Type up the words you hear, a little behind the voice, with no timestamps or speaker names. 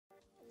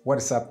What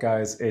is up,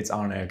 guys? It's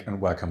Arnek and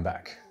welcome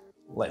back.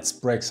 Let's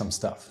break some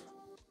stuff.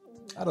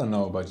 I don't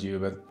know about you,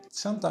 but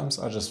sometimes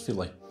I just feel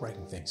like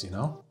breaking things, you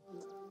know?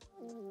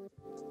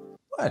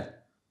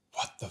 What?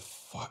 What the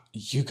fuck?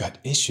 You got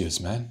issues,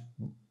 man.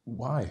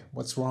 Why?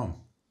 What's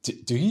wrong?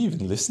 Do you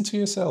even listen to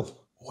yourself?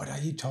 What are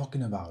you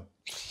talking about?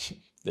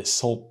 This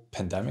whole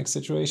pandemic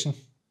situation?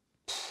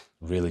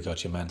 Really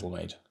got your mental,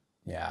 mate.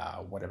 Yeah,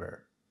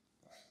 whatever.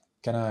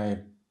 Can I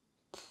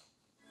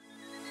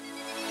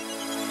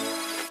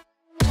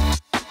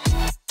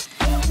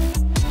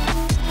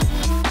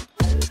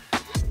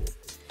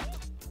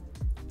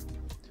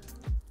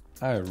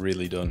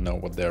really don't know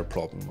what their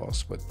problem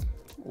was, but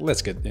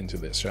let's get into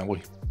this, shall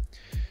we?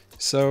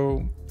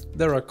 So,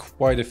 there are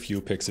quite a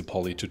few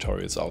POLLY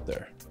tutorials out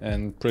there,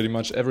 and pretty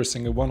much every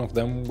single one of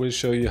them will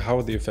show you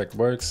how the effect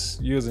works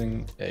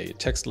using a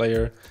text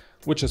layer,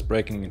 which is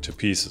breaking into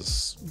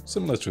pieces,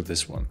 similar to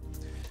this one.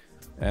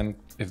 And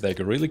if they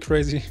go really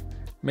crazy,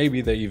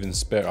 maybe they even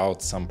spare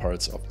out some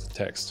parts of the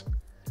text.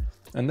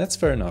 And that's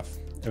fair enough.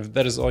 If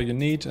that is all you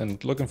need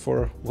and looking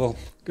for, well,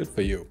 good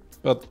for you.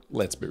 But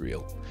let's be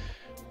real.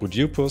 Would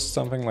you post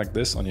something like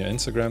this on your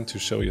Instagram to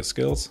show your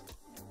skills?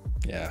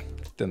 Yeah,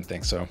 didn't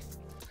think so.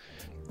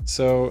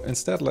 So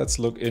instead, let's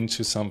look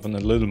into something a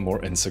little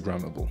more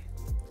Instagrammable.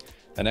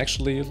 And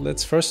actually,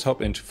 let's first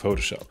hop into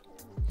Photoshop.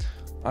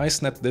 I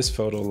snapped this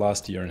photo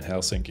last year in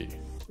Helsinki.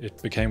 It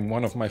became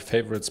one of my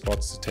favorite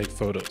spots to take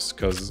photos,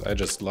 because I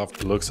just loved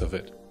the looks of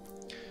it.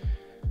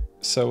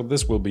 So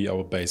this will be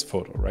our base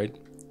photo, right?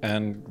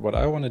 And what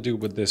I want to do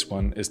with this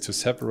one is to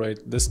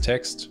separate this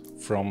text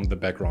from the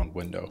background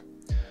window.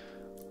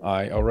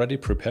 I already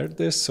prepared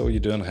this, so you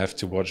don't have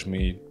to watch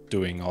me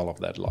doing all of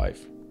that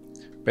live.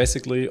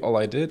 Basically, all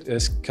I did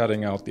is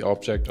cutting out the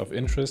object of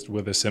interest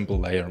with a simple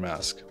layer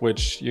mask,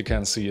 which you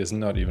can see is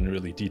not even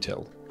really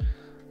detailed.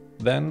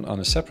 Then, on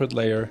a separate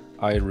layer,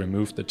 I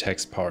removed the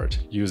text part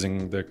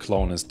using the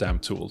Clone and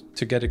Stamp tool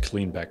to get a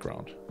clean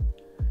background.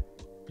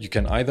 You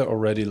can either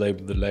already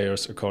label the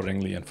layers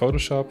accordingly in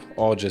Photoshop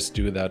or just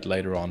do that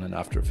later on in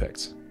After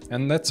Effects.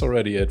 And that's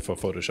already it for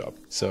Photoshop,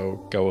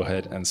 so go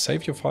ahead and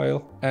save your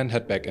file and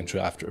head back into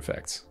After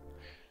Effects.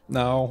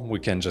 Now we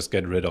can just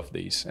get rid of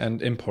these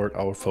and import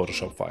our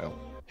Photoshop file.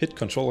 Hit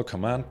Ctrl or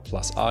Command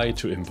plus I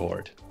to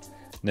import.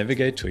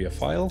 Navigate to your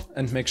file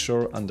and make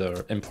sure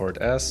under Import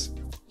As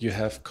you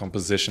have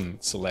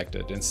Composition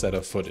selected instead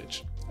of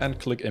Footage, and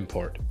click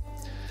Import.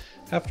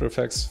 After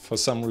Effects for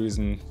some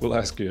reason will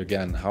ask you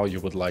again how you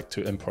would like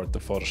to import the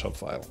Photoshop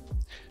file.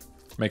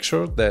 Make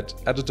sure that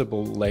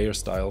Editable Layer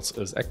Styles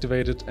is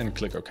activated and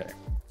click OK.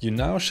 You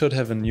now should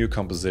have a new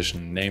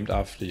composition named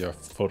after your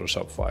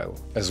Photoshop file,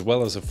 as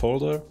well as a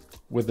folder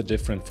with the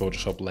different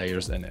Photoshop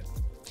layers in it.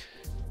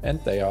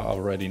 And they are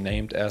already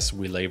named as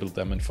we labeled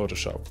them in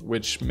Photoshop,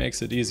 which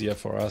makes it easier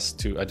for us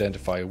to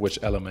identify which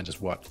element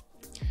is what.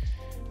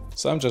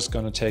 So I'm just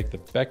going to take the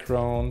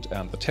background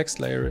and the text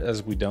layer,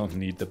 as we don't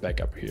need the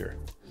backup here.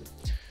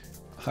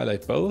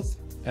 Highlight both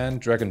and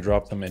drag and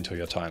drop them into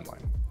your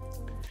timeline.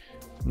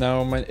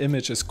 Now my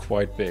image is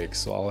quite big,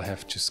 so I'll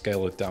have to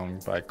scale it down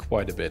by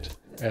quite a bit.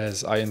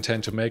 As I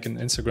intend to make an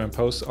Instagram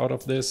post out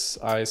of this,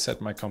 I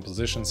set my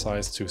composition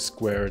size to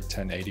square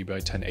 1080 by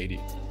 1080.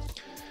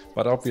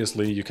 But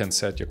obviously you can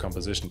set your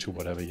composition to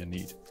whatever you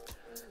need.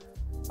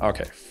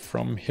 Okay,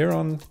 from here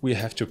on we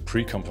have to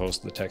pre-compose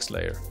the text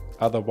layer.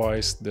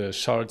 Otherwise the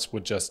shards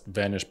would just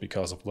vanish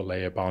because of the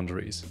layer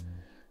boundaries.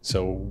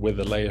 So with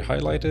the layer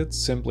highlighted,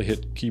 simply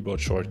hit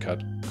keyboard shortcut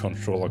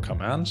Ctrl or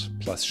Command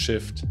plus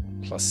Shift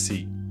plus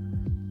C.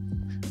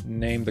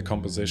 Name the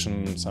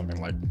composition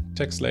something like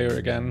text layer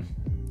again.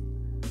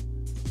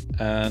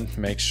 And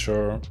make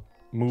sure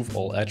Move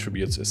All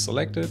Attributes is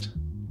selected.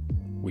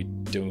 We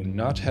do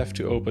not have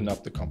to open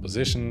up the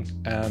composition,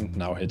 and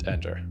now hit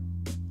Enter.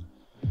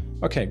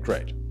 Okay,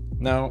 great.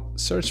 Now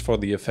search for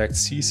the effect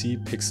CC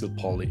Pixel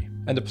Poly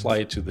and apply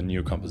it to the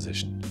new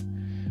composition.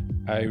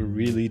 I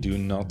really do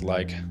not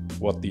like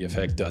what the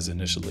effect does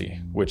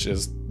initially, which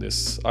is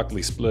this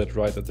ugly split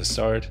right at the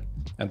start,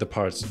 and the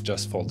parts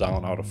just fall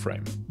down out of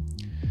frame.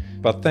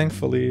 But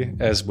thankfully,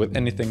 as with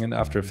anything in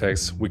After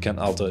Effects, we can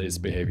alter its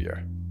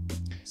behavior.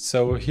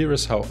 So here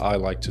is how I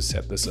like to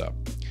set this up.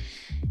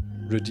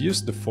 Reduce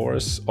the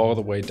force all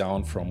the way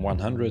down from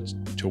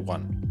 100 to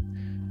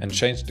 1, and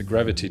change the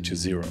gravity to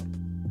 0,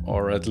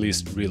 or at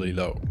least really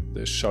low.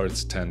 The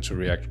shards tend to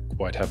react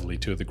quite heavily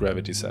to the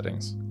gravity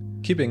settings.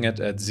 Keeping it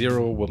at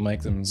 0 will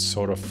make them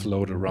sort of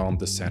float around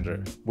the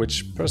center,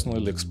 which personally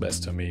looks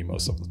best to me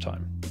most of the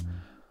time.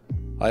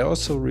 I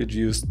also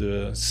reduced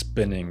the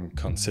spinning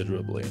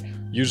considerably.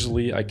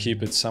 Usually I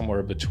keep it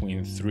somewhere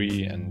between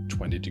 3 and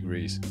 20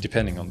 degrees,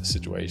 depending on the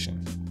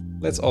situation.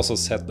 Let's also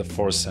set the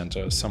force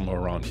center somewhere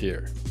around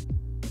here.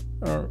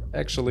 Or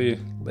actually,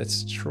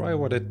 let's try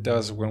what it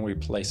does when we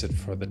place it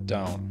further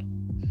down.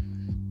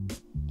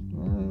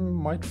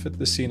 Might fit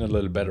the scene a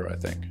little better, I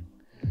think.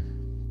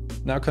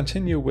 Now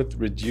continue with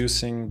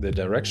reducing the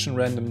direction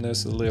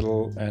randomness a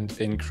little and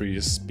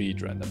increase speed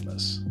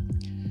randomness.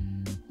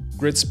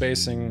 Grid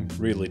spacing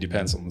really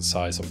depends on the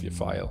size of your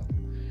file.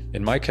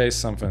 In my case,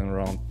 something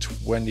around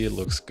 20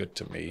 looks good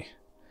to me.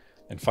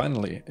 And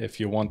finally, if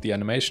you want the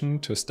animation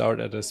to start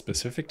at a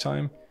specific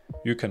time,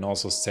 you can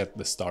also set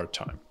the start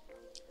time.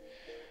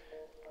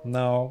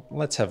 Now,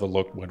 let's have a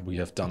look what we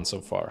have done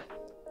so far.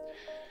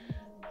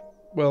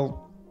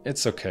 Well,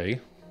 it's okay,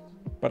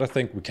 but I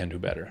think we can do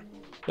better.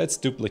 Let's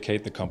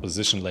duplicate the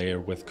composition layer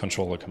with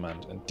Ctrl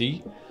Command and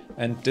D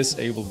and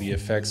disable the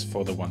effects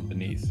for the one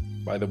beneath.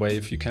 By the way,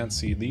 if you can't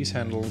see these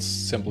handles,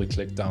 simply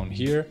click down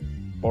here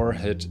or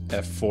hit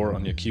F4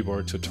 on your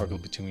keyboard to toggle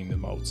between the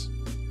modes.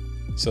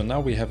 So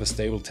now we have a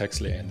stable text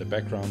layer in the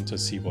background to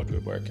see what we're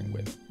working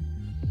with.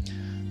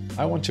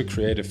 I want to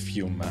create a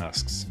few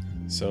masks,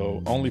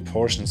 so only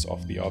portions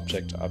of the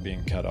object are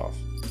being cut off.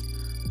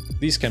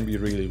 These can be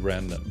really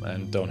random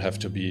and don't have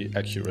to be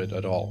accurate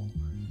at all.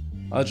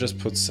 I'll just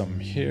put some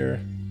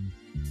here,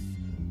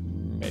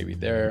 maybe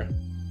there,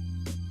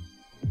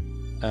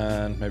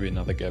 and maybe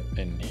another gap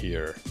in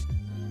here.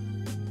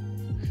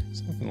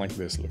 Something like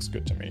this looks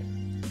good to me.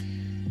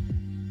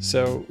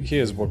 So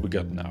here's what we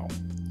got now.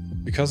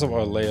 Because of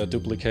our layer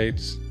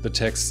duplicate, the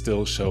text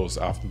still shows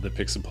after the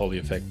pixel poly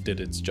effect did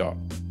its job.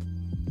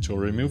 To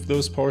remove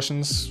those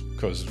portions,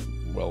 because,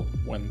 well,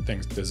 when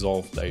things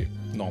dissolve they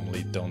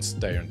normally don't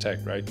stay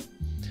intact, right?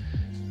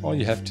 All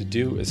you have to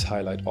do is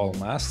highlight all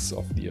masks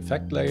of the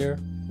effect layer,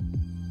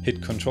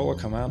 hit Ctrl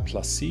Command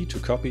plus C to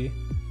copy,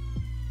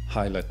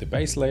 highlight the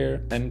base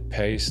layer and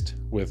paste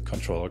with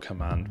Ctrl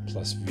Command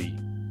plus V.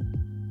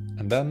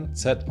 And then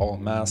set all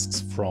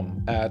masks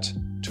from add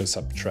to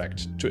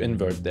subtract to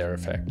invert their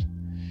effect.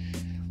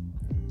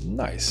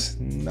 Nice,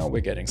 now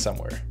we're getting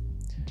somewhere.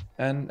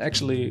 And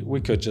actually we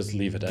could just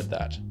leave it at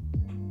that.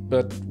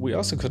 But we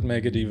also could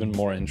make it even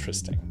more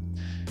interesting.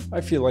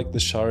 I feel like the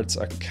shards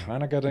are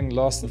kinda getting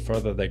lost the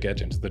further they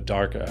get into the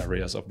darker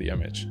areas of the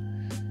image.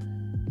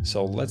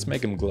 So let's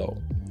make them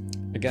glow.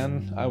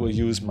 Again, I will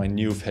use my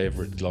new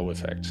favorite glow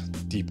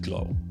effect, Deep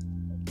Glow.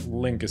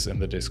 Link is in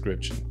the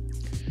description.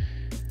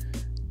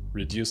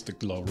 Reduce the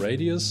glow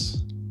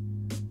radius,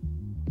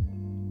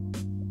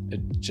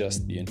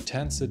 adjust the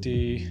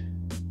intensity,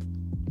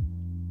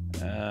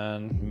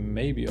 and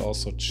maybe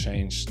also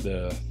change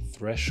the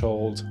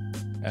threshold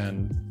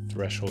and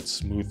threshold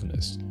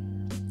smoothness.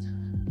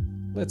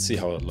 Let's see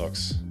how it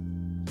looks.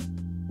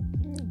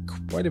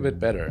 Quite a bit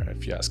better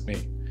if you ask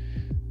me.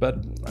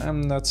 But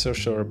I'm not so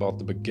sure about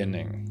the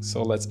beginning,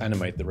 so let's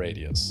animate the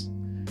radius.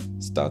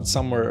 Start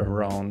somewhere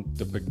around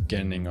the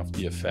beginning of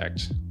the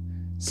effect.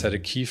 Set a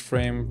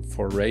keyframe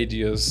for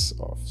radius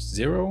of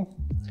 0.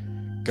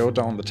 Go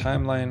down the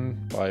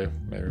timeline by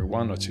maybe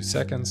 1 or 2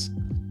 seconds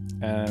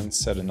and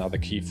set another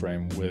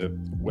keyframe with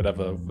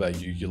whatever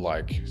value you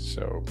like.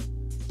 So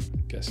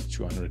I guess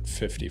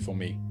 250 for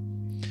me.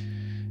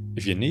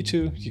 If you need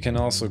to, you can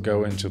also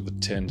go into the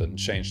tint and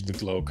change the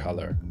glow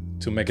color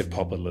to make it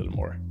pop a little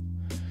more.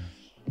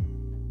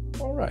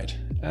 Alright,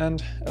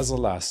 and as a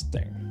last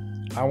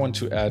thing, I want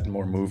to add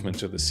more movement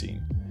to the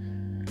scene.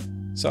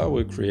 So I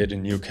will create a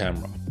new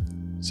camera.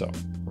 So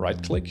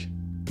right click,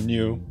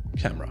 new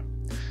camera.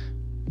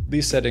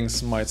 These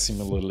settings might seem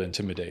a little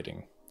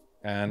intimidating,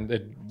 and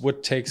it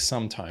would take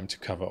some time to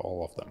cover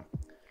all of them.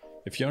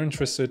 If you're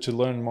interested to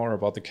learn more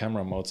about the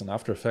camera modes in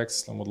After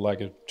Effects and would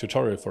like a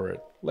tutorial for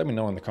it, let me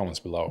know in the comments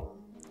below.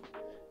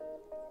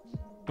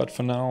 But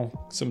for now,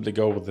 simply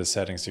go with the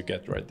settings you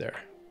get right there.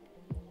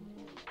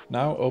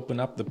 Now open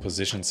up the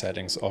position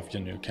settings of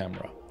your new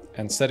camera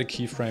and set a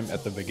keyframe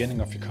at the beginning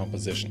of your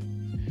composition.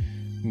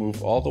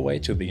 Move all the way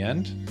to the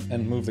end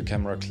and move the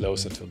camera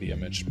closer to the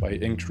image by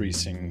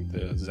increasing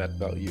the Z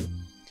value.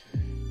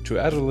 To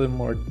add a little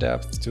more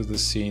depth to the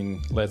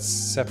scene, let's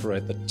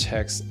separate the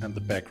text and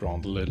the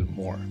background a little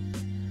more.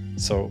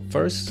 So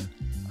first,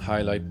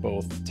 highlight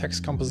both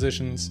text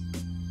compositions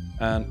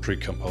and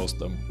pre-compose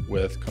them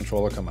with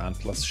Ctrl Command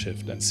plus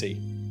Shift and C.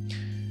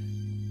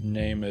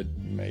 Name it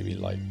maybe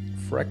like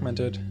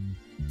Fragmented,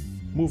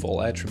 move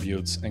all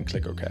attributes and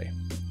click OK.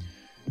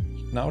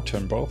 Now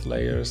turn both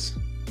layers,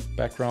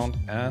 background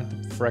and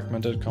the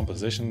fragmented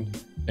composition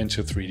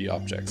into 3D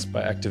objects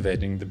by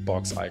activating the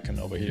box icon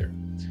over here.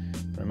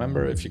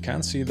 Remember, if you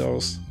can't see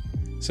those,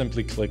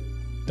 simply click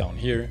down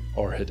here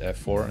or hit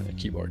F4 on your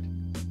keyboard.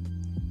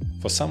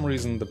 For some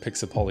reason the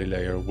pixel poly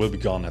layer will be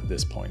gone at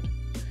this point,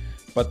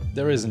 but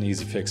there is an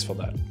easy fix for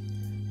that.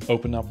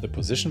 Open up the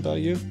position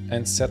value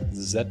and set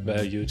the Z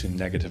value to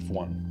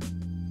 -1.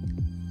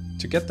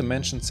 To get the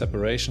mentioned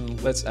separation,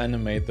 let's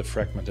animate the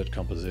fragmented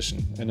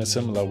composition in a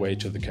similar way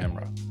to the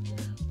camera.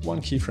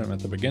 One keyframe at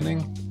the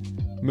beginning,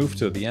 move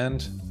to the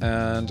end,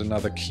 and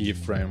another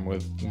keyframe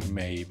with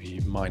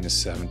maybe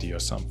 -70 or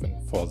something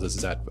for the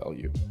Z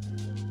value.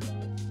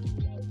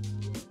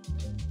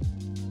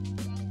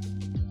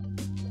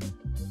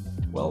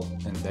 Well,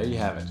 and there you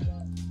have it.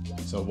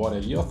 So what are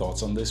your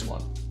thoughts on this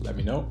one? Let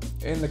me know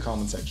in the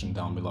comment section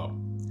down below.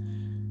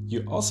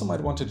 You also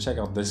might want to check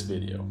out this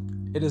video.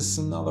 It is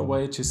another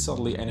way to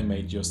subtly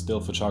animate your still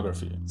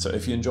photography. So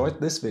if you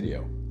enjoyed this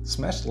video,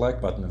 smash the like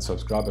button and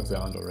subscribe if you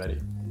aren't already.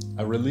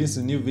 I release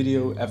a new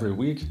video every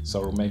week,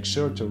 so make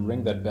sure to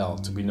ring that bell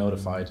to be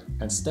notified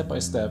and step by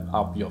step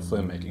up your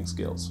filmmaking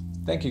skills.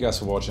 Thank you guys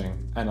for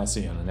watching, and I'll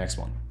see you on the next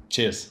one.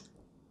 Cheers!